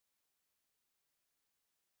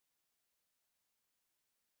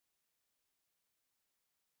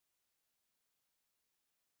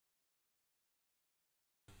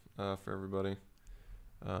for everybody.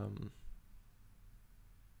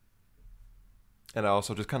 And I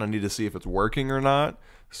also just kind of need to see if it's working or not.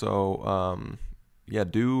 So yeah,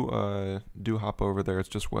 do hop over there. It's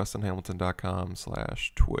just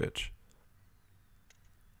westonhamilton.com/twitch.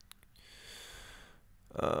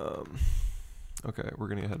 Okay, we're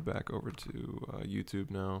gonna head back over to YouTube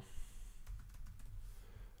now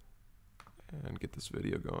and get this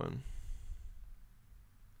video going.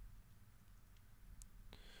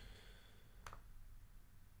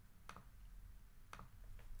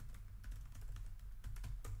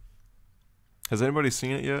 Has anybody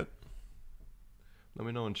seen it yet? Let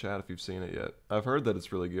me know in chat if you've seen it yet. I've heard that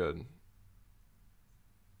it's really good.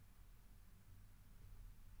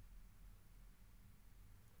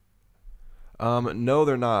 No,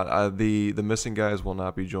 they're not. The missing guys will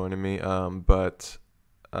not be joining me. But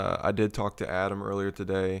I did talk to Adam earlier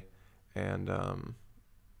today, and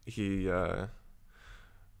he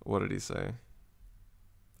what did he say?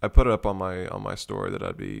 I put it up on my story that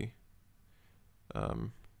I'd be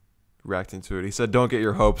reacting to it. He said, "Don't get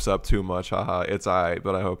your hopes up too much. Haha, it's alright,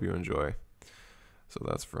 but I hope you enjoy." So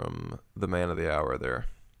that's from the man of the hour there.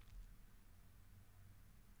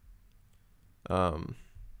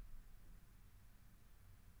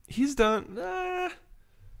 He's done. I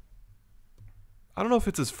don't know if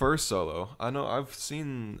it's his first solo. I know I've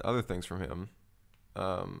seen other things from him.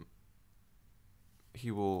 He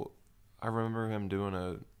will. I remember him doing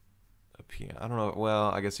a piano. I don't know. Well,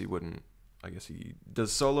 I guess he wouldn't. I guess he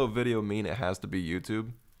does. Solo video mean it has to be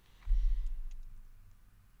YouTube?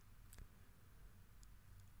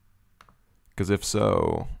 Because if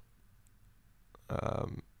so,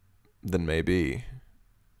 then maybe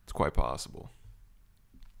it's quite possible.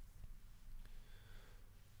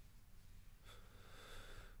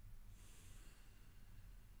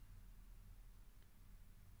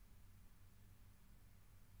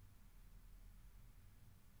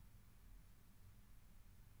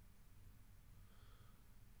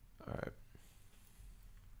 Alright.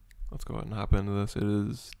 Let's go ahead and hop into this. It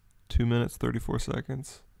is 2 minutes, 34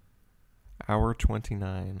 seconds. Hour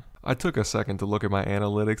 29. I took a second to look at my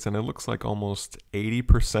analytics, and it looks like almost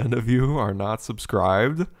 80% of you are not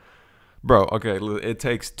subscribed. Bro, okay, it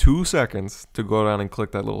takes 2 seconds to go down and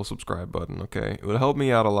click that little subscribe button, okay? It would help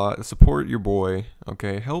me out a lot. Support your boy,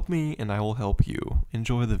 okay? Help me, and I will help you.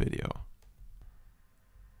 Enjoy the video.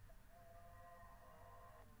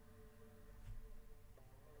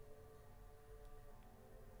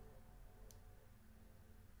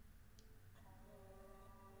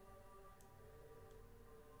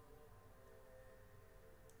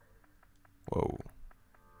 Whoa.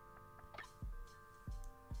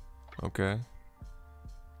 Okay.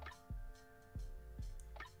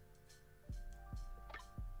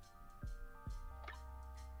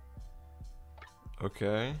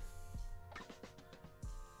 Okay.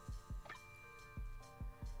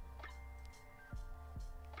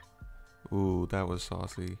 Ooh, that was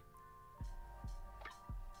saucy.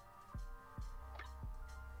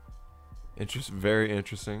 Very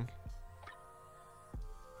interesting.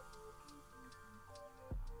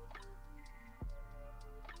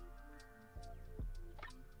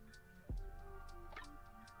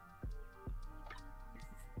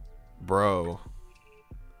 Bro.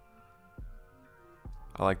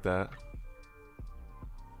 I like that.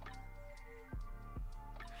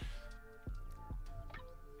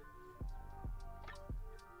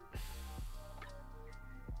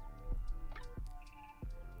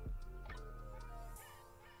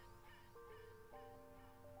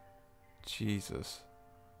 Jesus.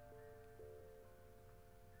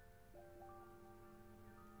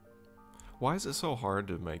 Why is it so hard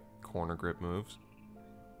to make corner grip moves?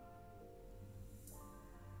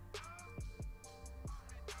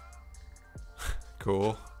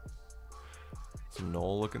 Cool. Some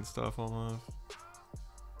knoll looking stuff almost.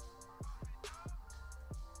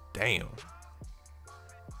 Damn.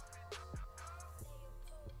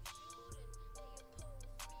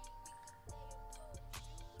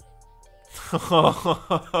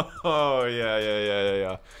 Oh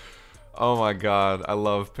yeah. Oh my god, I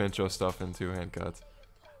love Pincho stuff in two-hand cuts.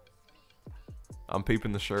 I'm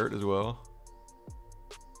peeping the shirt as well.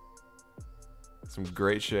 Some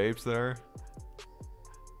great shapes there.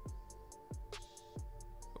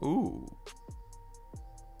 Ooh.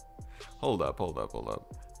 Hold up.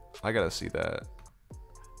 I gotta see that.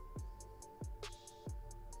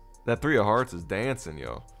 That 3 of hearts is dancing,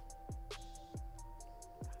 yo.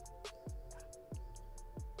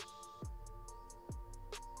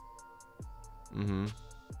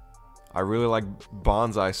 I really like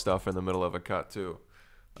bonsai stuff in the middle of a cut too.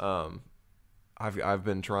 I've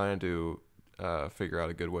been trying to figure out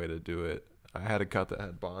a good way to do it. I had a cut that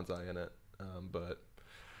had bonsai in it, but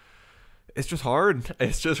it's just hard.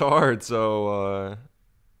 It's just hard. So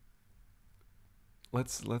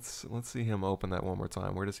let's see him open that one more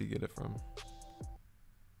time. Where does he get it from?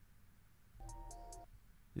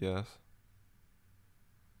 Yes.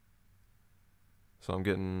 So I'm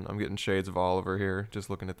getting shades of Oliver here, just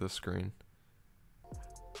looking at this screen.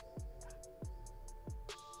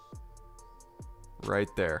 Right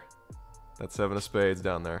there. That's 7 of spades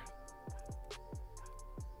down there.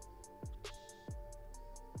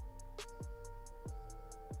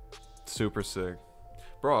 Super sick.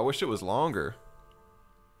 Bro, I wish it was longer.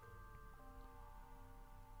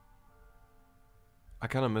 I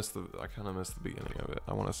kind of missed the beginning of it.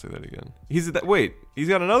 I want to say that again. Wait, he's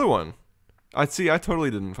got another one. I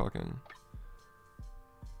totally didn't fucking.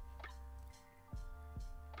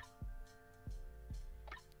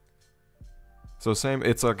 So same,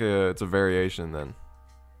 it's a variation then.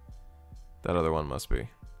 That other one must be.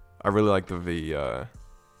 I really like the V. I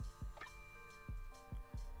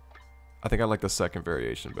think I like the second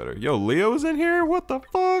variation better. Yo, Leo's in here? What the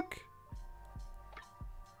fuck?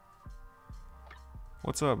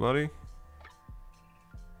 What's up, buddy?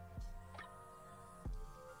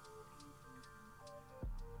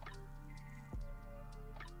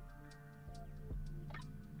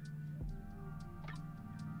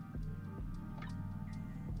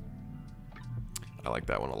 I like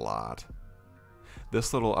that one a lot.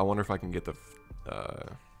 This little, I wonder if I can get the, if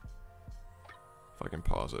I can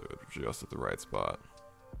pause it just at the right spot.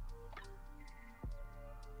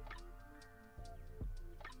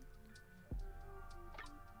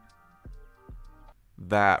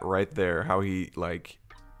 That right there, how he like,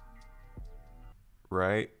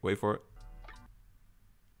 right? Wait for it.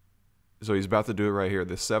 So he's about to do it right here.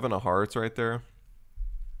 The 7 of hearts right there.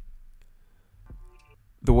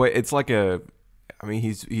 The way it's like a, I mean,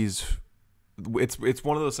 it's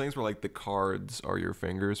one of those things where like the cards are your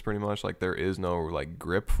fingers pretty much. Like there is no like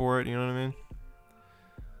grip for it. You know what I mean?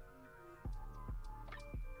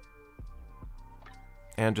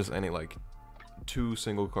 And just any like 2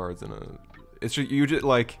 single cards in a. It's just, you just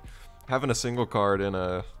like having a single card in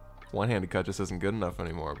a one-handed cut just isn't good enough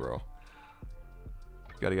anymore, bro.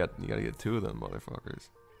 You gotta get 2 of them motherfuckers.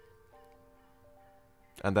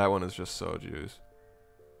 And that one is just so juice.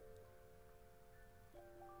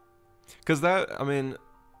 Cause that, I mean,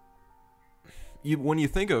 when you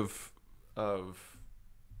think of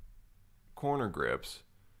corner grips,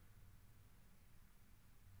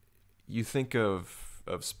 you think of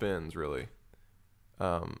spins really.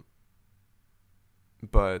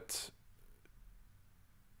 But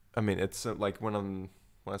I mean, it's like when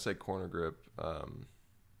I say corner grip,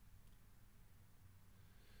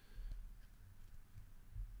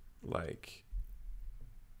 like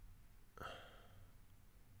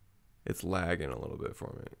it's lagging a little bit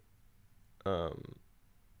for me.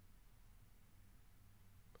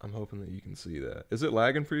 I'm hoping that you can see that. Is it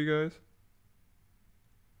lagging for you guys?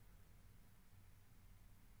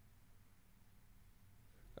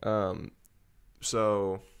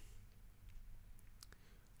 So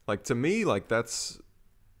like to me, like it's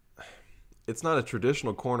not a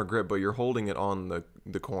traditional corner grip, but you're holding it on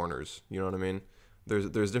the corners. You know what I mean?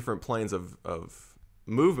 There's different planes of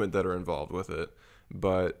movement that are involved with it,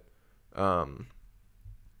 but I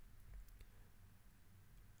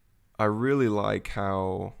really like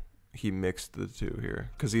how he mixed the two here,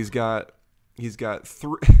 because he's got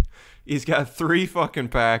three fucking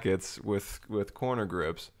packets with corner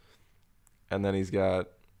grips, and then he's got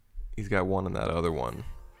one in that other one.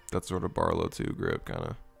 That's sort of Barlow 2 grip kind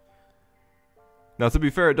of. Now to be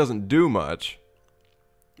fair, it doesn't do much,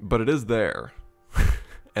 but it is there,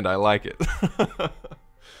 and I like it.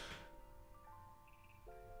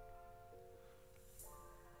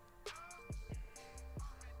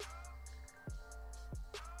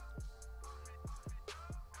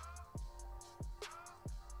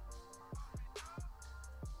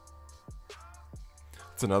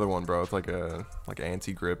 It's another one, bro. It's like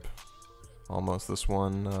anti-grip almost, this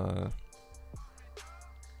one.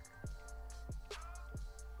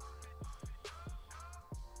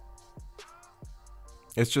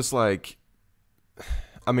 It's just like,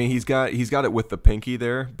 I mean, he's got it with the pinky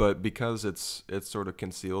there, but because it's sort of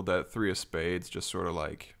concealed, that 3 of spades just sort of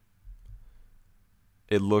like,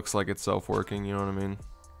 it looks like it's self-working, you know what I mean?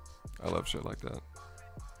 I love shit like that.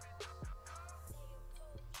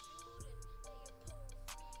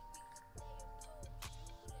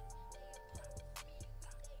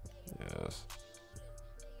 Yes.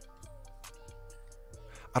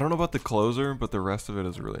 I don't know about the closer, but the rest of it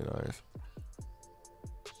is really nice.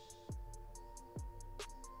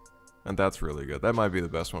 And that's really good. That might be the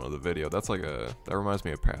best one of the video. That's like that reminds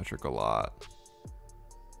me of Patrick a lot.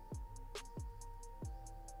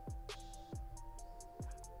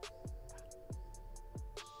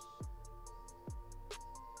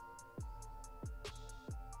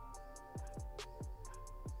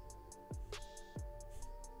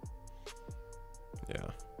 Yeah.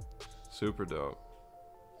 Super dope.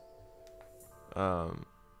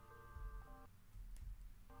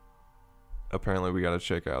 Apparently we gotta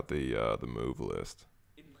check out the move list.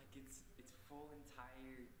 In like its full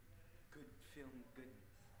entire good film goodness.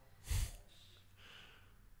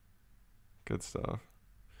 Good stuff.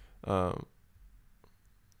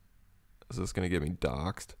 Is this gonna get me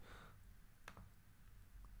doxxed?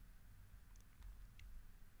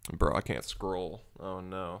 Bro, I can't scroll. Oh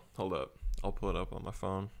no. Hold up. I'll pull it up on my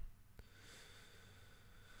phone.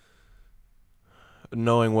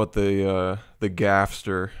 Knowing what the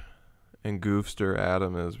gaffster and goofster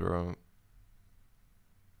Adam is, bro.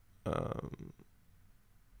 I'm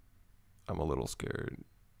a little scared.